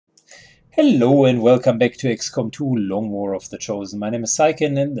Hello and welcome back to XCOM 2 Long War of the Chosen. My name is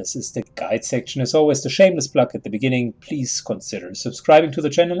Syken and this is the guide section. As always, the shameless plug at the beginning. Please consider subscribing to the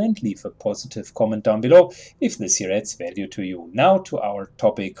channel and leave a positive comment down below if this here adds value to you. Now to our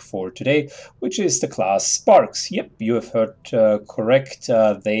topic for today, which is the class Sparks. Yep, you have heard correct.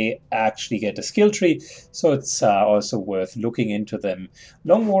 They actually get a skill tree, so it's also worth looking into them.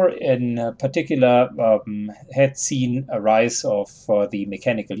 Long War in particular had seen a rise of the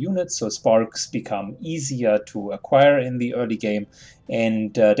mechanical units, so Sparks become easier to acquire in the early game,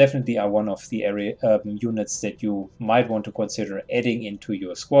 and definitely are one of the units that you might want to consider adding into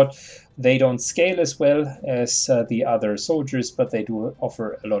your squad. They don't scale as well as the other soldiers, but they do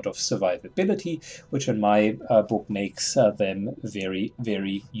offer a lot of survivability, which in my book makes them very,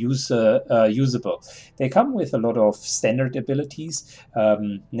 very usable. They come with a lot of standard abilities,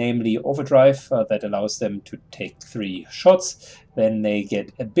 namely overdrive, that allows them to take 3 shots. Then they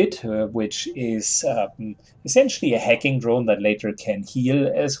get a bit, which is essentially a hacking drone that later can heal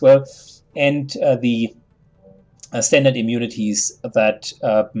as well, and the standard immunities that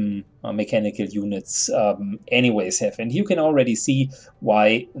mechanical units anyways have. And you can already see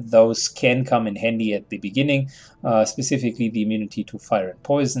why those can come in handy at the beginning. Specifically, the immunity to fire and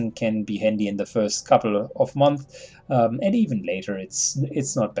poison can be handy in the first couple of months, and even later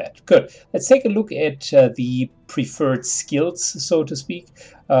it's not bad. Good. Let's take a look at the preferred skills, so to speak.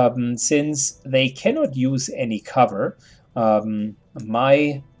 Since they cannot use any cover,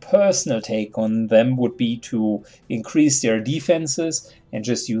 my personal take on them would be to increase their defenses and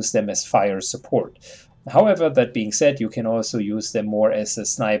just use them as fire support. However, that being said, you can also use them more as a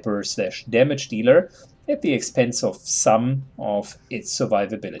sniper / damage dealer at the expense of some of its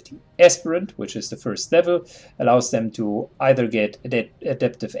survivability. Aspirant, which is the first level, allows them to either get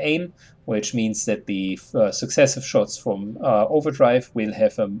adaptive aim, which means that the successive shots from overdrive will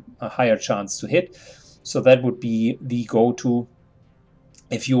have a higher chance to hit. So that would be the go-to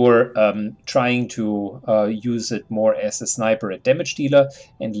if you're trying to use it more as a sniper and damage dealer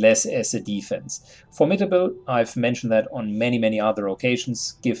and less as a defense. Formidable, I've mentioned that on many other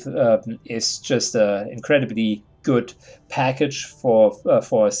occasions, is just an incredibly good package for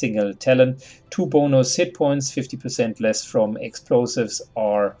a single talent. 2 bonus hit points, 50% less from explosives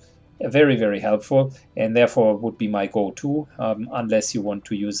are very helpful, and therefore would be my go-to unless you want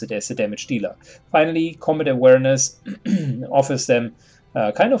to use it as a damage dealer. Finally, combat awareness offers them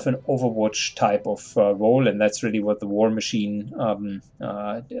kind of an Overwatch type of role, and that's really what the War Machine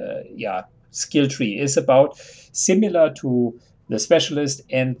skill tree is about. Similar to the Specialist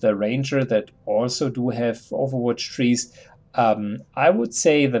and the Ranger that also do have Overwatch trees, I would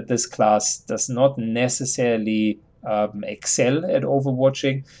say that this class does not necessarily excel at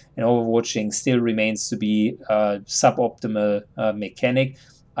overwatching, and overwatching still remains to be a suboptimal mechanic.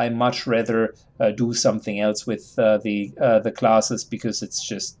 I much rather do something else with the classes because it's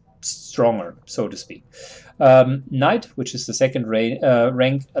just stronger, so to speak. Knight, which is the second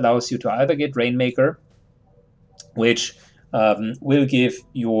rank, allows you to either get Rainmaker, which will give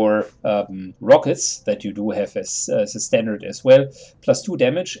your rockets that you do have as a standard as well, +2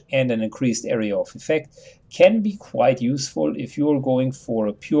 damage and an increased area of effect. Can be quite useful if you're going for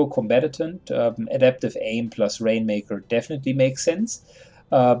a pure combatant. Adaptive aim plus Rainmaker definitely makes sense.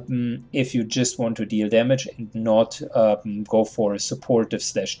 If you just want to deal damage and not go for a supportive /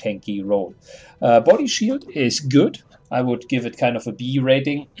 tanky role. Body shield is good. I would give it kind of a B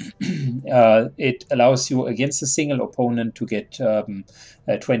rating. It allows you against a single opponent to get a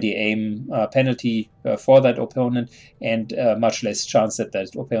 20 aim penalty for that opponent, and much less chance that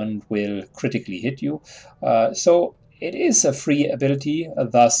that opponent will critically hit you. So it is a free ability,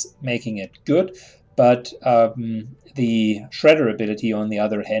 thus making it good. But the Shredder ability, on the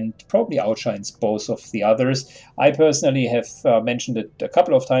other hand, probably outshines both of the others. I personally have mentioned it a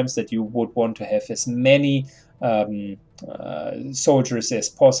couple of times that you would want to have as many soldiers as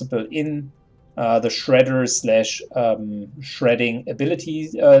possible in the Shredder / shredding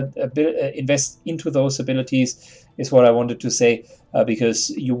abilities. Invest into those abilities is what I wanted to say, because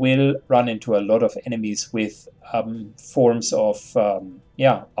you will run into a lot of enemies with forms of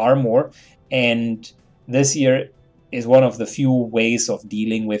armor, and this here is one of the few ways of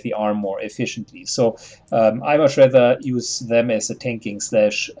dealing with the armor efficiently. So I much rather use them as a tanking /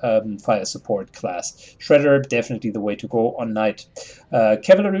 fire support class. Shredder, definitely the way to go on Knight.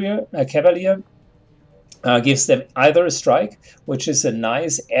 Cavalier gives them either a strike, which is a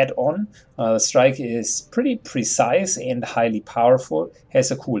nice add-on. Strike is pretty precise and highly powerful, has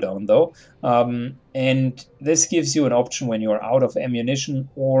a cooldown though, and this gives you an option when you're out of ammunition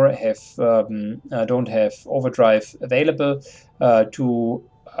or don't have overdrive available to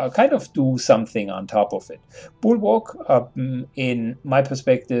kind of do something on top of it. Bulwark, in my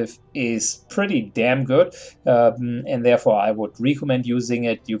perspective, is pretty damn good, and therefore I would recommend using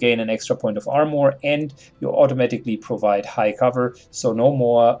it. You gain an extra point of armor, and you automatically provide high cover, so no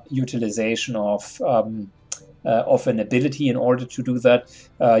more utilization of an ability in order to do that.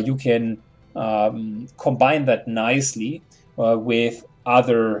 You can combine that nicely with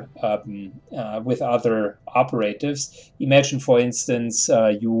other operatives. Imagine, for instance,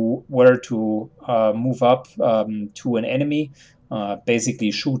 you were to move up to an enemy,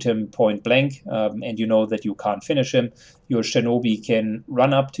 basically shoot him point blank, and you know that you can't finish him. Your shinobi can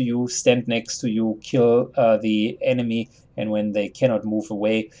run up to you, stand next to you, kill the enemy, and when they cannot move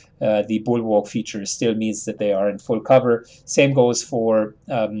away, the bulwark feature still means that they are in full cover. Same goes for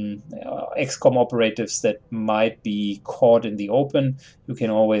XCOM operatives that might be caught in the open. You can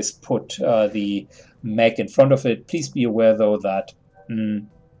always put the mech in front of it. Please be aware, though, that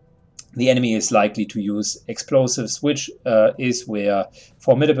the enemy is likely to use explosives, which is where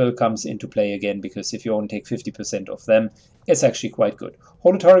Formidable comes into play again, because if you only take 50% of them, it's actually quite good.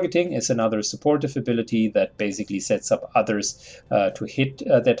 Holo targeting is another supportive ability that basically sets up others to hit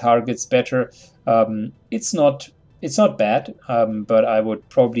their targets better. It's not bad, but I would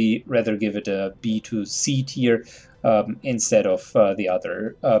probably rather give it a B to C tier instead of the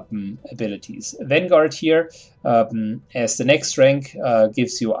other abilities. Vanguard here, as the next rank,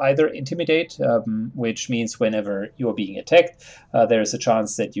 gives you either Intimidate, which means whenever you're being attacked, there is a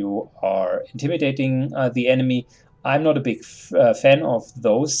chance that you are intimidating the enemy. I'm not a big fan of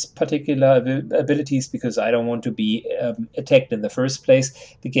those particular abilities because I don't want to be attacked in the first place.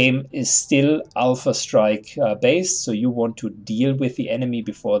 The game is still Alpha Strike based, so you want to deal with the enemy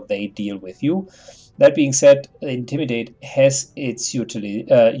before they deal with you. That being said, Intimidate has its utilization.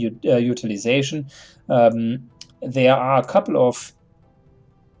 There are a couple of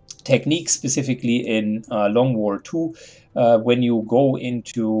techniques, specifically in Long War 2, when you go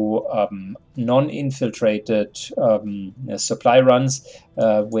into non-infiltrated supply runs,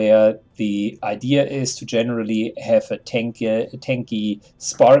 where the idea is to generally have a tanky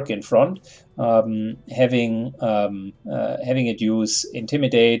spark in front, having it use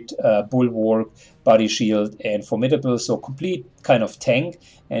Intimidate, Bulwark, Body Shield, and Formidable, so complete kind of tank,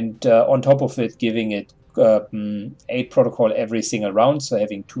 and on top of it giving it 8 protocol every single round, so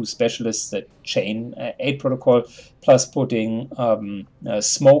having 2 specialists that chain 8 protocol, plus putting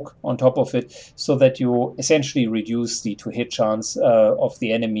smoke on top of it, so that you essentially reduce the to-hit chance of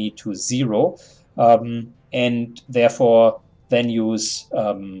the enemy to 0, and therefore then use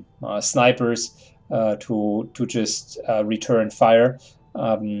snipers to just return fire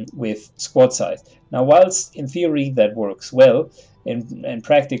with squad size. Now, whilst in theory that works well, in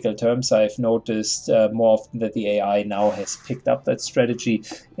practical terms, I've noticed more often that the AI now has picked up that strategy,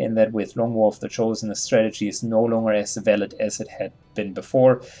 in that with Long War of the Chosen, the strategy is no longer as valid as it had been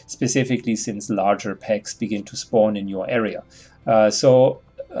before, specifically since larger packs begin to spawn in your area.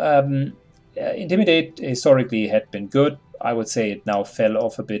 Intimidate historically had been good. I would say it now fell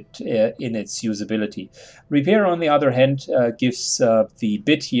off a bit in its usability. Repair, on the other hand, gives the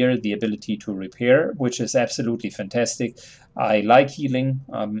bit here the ability to repair, which is absolutely fantastic. I like healing.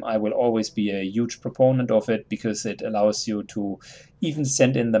 I will always be a huge proponent of it because it allows you to even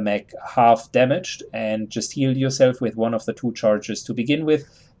send in the mech half damaged and just heal yourself with one of the 2 charges to begin with.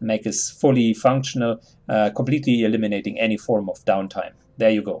 The mech is fully functional, completely eliminating any form of downtime. There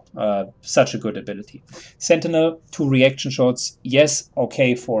you go. Such a good ability. Sentinel, 2 reaction shots. Yes,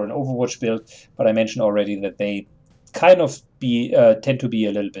 okay for an Overwatch build, but I mentioned already that they kind of tend to be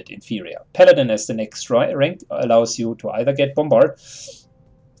a little bit inferior. Paladin, as the next rank, allows you to either get Bombard,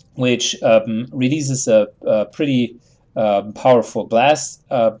 which releases a pretty powerful blast.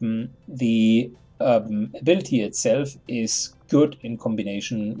 The ability itself is good in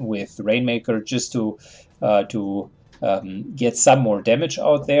combination with Rainmaker, just to get some more damage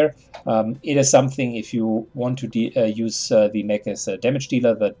out there. It is something, if you want to use the mech as a damage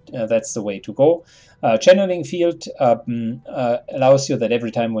dealer, that's the way to go. Channeling Field allows you that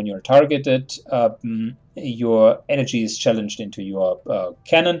every time when you're targeted, your energy is challenged into your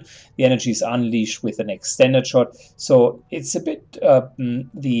cannon. The energy is unleashed with an extended shot. So it's a bit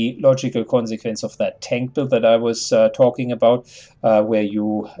the logical consequence of that tank build that I was talking about, where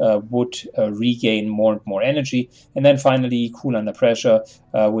you would regain more and more energy. And then finally, Cool Under Pressure,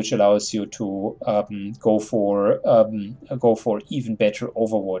 which allows you to go for even better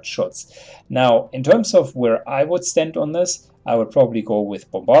Overwatch shots. Now, in terms of where I would stand on this, I would probably go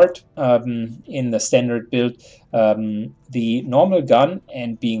with Bombard in the standard build. The normal gun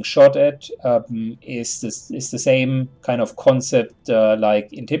and being shot at is the same kind of concept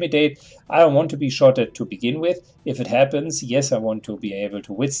like Intimidate. I don't want to be shot at to begin with. If it happens, yes, I want to be able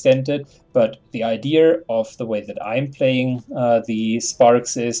to withstand it, but the idea of the way that I'm playing the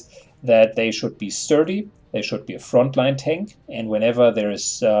Sparks is that they should be sturdy. They should be a frontline tank, and whenever there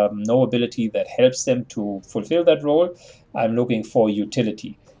is no ability that helps them to fulfill that role, I'm looking for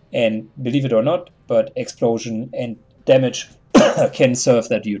utility. And believe it or not, but explosion and damage can serve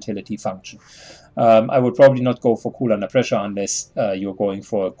that utility function. I would probably not go for cool under pressure unless you're going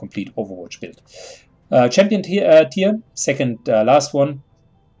for a complete Overwatch build. Champion tier, second last one.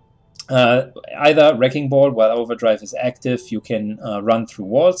 Either Wrecking Ball while Overdrive is active, you can run through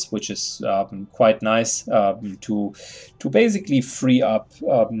walls, which is quite nice to basically free up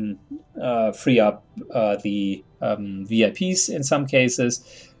the VIPs in some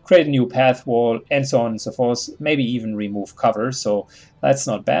cases, create a new path wall, and so on and so forth. Maybe even remove cover, so that's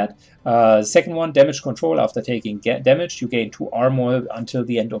not bad. Second one, damage control. After taking damage, you gain 2 armor until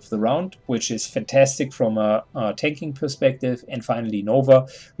the end of the round, which is fantastic from a tanking perspective. And finally, Nova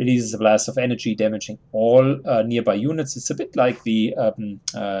releases a blast of energy, damaging all nearby units. It's a bit like the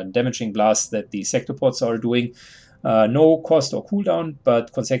damaging blast that the sector pods are doing. No cost or cooldown,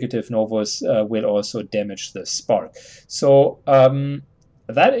 but consecutive Novas will also damage the Spark. So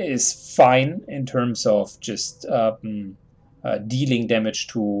that is fine in terms of just dealing damage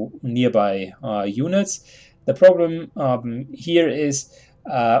to nearby units. The problem here is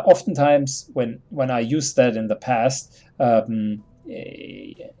oftentimes when I used that in the past,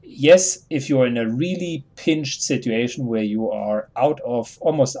 yes, if you're in a really pinched situation where you are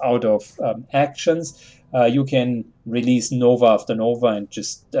almost out of actions, you can release Nova after Nova and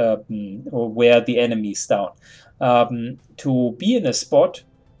just wear the enemies down. To be in a spot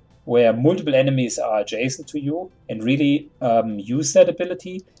where multiple enemies are adjacent to you and really use that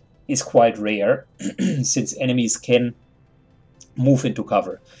ability is quite rare, since enemies can move into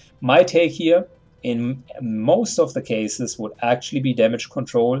cover. My take here, in most of the cases, would actually be damage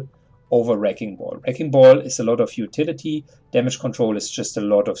control over Wrecking Ball. Wrecking Ball is a lot of utility, damage control is just a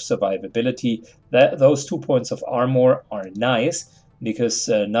lot of survivability. Those 2 points of armor are nice, because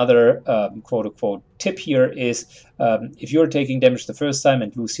another quote-unquote tip here is if you're taking damage the first time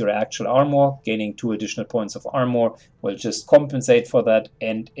and lose your actual armor, gaining 2 additional points of armor will just compensate for that,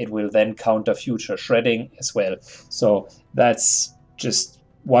 and it will then counter future shredding as well. So that's just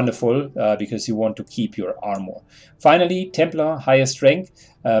wonderful because you want to keep your armor. Finally, Templar, highest rank.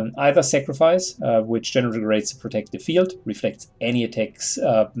 Either Sacrifice, which generates a protective field, reflects any attacks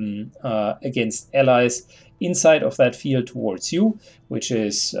against allies inside of that field towards you, which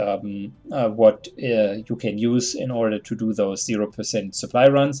is what you can use in order to do those 0% supply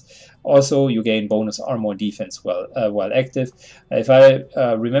runs. Also, you gain bonus armor and defense while active. If I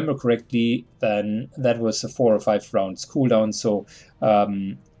remember correctly, then that was a 4 or 5 rounds cooldown, so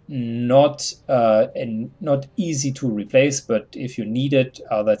not easy to replace, but if you need it,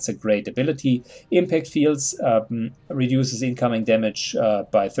 that's a great ability. Impact Fields reduces incoming damage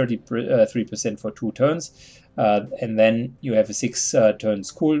by 33% for 2 turns, and then you have a 6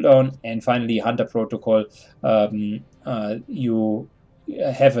 turns cooldown. And finally, Hunter Protocol, you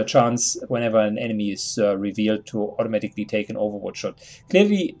have a chance whenever an enemy is revealed to automatically take an Overwatch shot.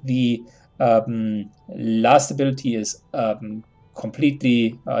 Clearly, the last ability is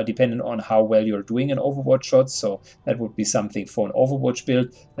completely dependent on how well you're doing in Overwatch shots, so that would be something for an Overwatch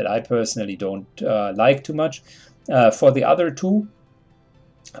build that I personally don't like too much. For the other 2,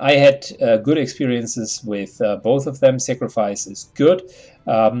 I had good experiences with both of them. Sacrifice is good,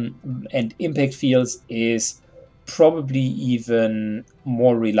 and Impact Fields is probably even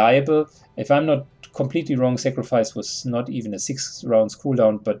more reliable. If I'm not completely wrong, Sacrifice was not even a 6 rounds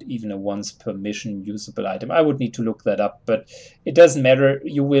cooldown, but even a once per mission usable item. I would need to look that up, but it doesn't matter.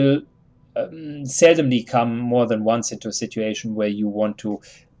 You will seldomly come more than once into a situation where you want to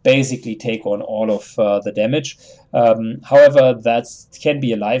basically take on all of the damage. However, that can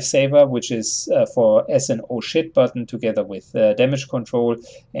be a lifesaver, which is for S and O shit button together with damage control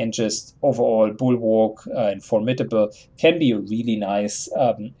and just overall bulwark and formidable can be a really nice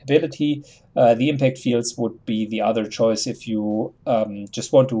ability. The impact fields would be the other choice if you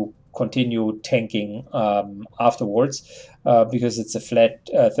just want to continue tanking afterwards, because it's a flat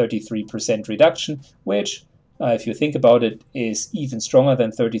 33% reduction, which if you think about it, is even stronger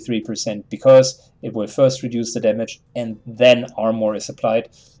than 33% because it will first reduce the damage and then armor is applied.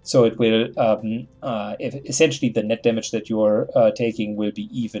 So it will, essentially the net damage that you're taking will be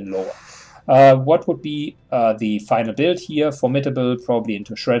even lower. What would be the final build here? Formidable, probably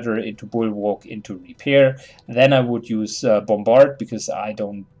into Shredder, into Bulwark, into Repair. Then I would use Bombard, because I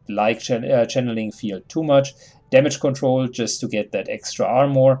don't like channeling field too much. Damage control, just to get that extra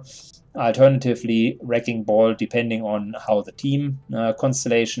armor. Alternatively, Wrecking Ball, depending on how the team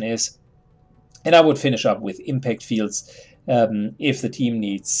constellation is. And I would finish up with impact fields. If the team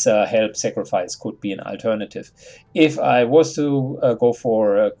needs help, sacrifice could be an alternative. If I was to go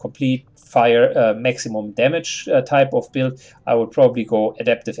for a complete fire maximum damage type of build, I would probably go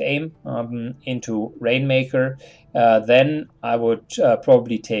adaptive aim into Rainmaker. Then I would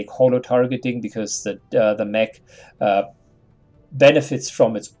probably take holo targeting, because the mech benefits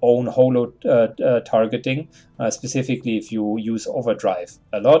from its own holo targeting, specifically if you use overdrive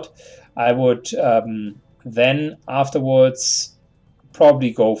a lot. I would then afterwards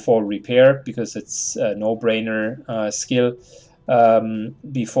probably go for Repair, because it's a no-brainer skill,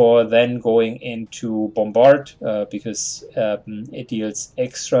 before then going into Bombard, because it deals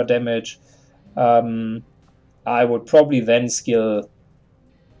extra damage. I would probably then skill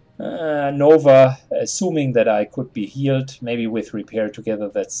Nova, assuming that I could be healed, maybe with Repair together.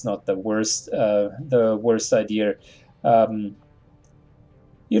 That's not the worst idea.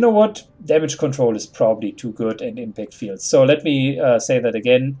 You know what? Damage control is probably too good, and impact fields. So let me say that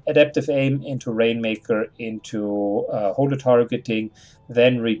again. Adaptive aim into Rainmaker, into holo targeting,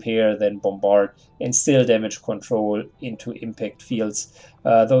 then Repair, then Bombard, and still damage control into impact fields.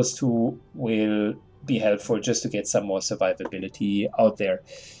 Those two will be helpful just to get some more survivability out there.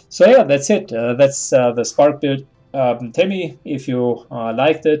 So yeah, that's it. That's the Spark build. Tell me if you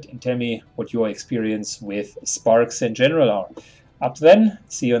liked it, and tell me what your experience with Sparks in general are. Up then,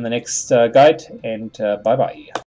 see you in the next guide, and bye-bye.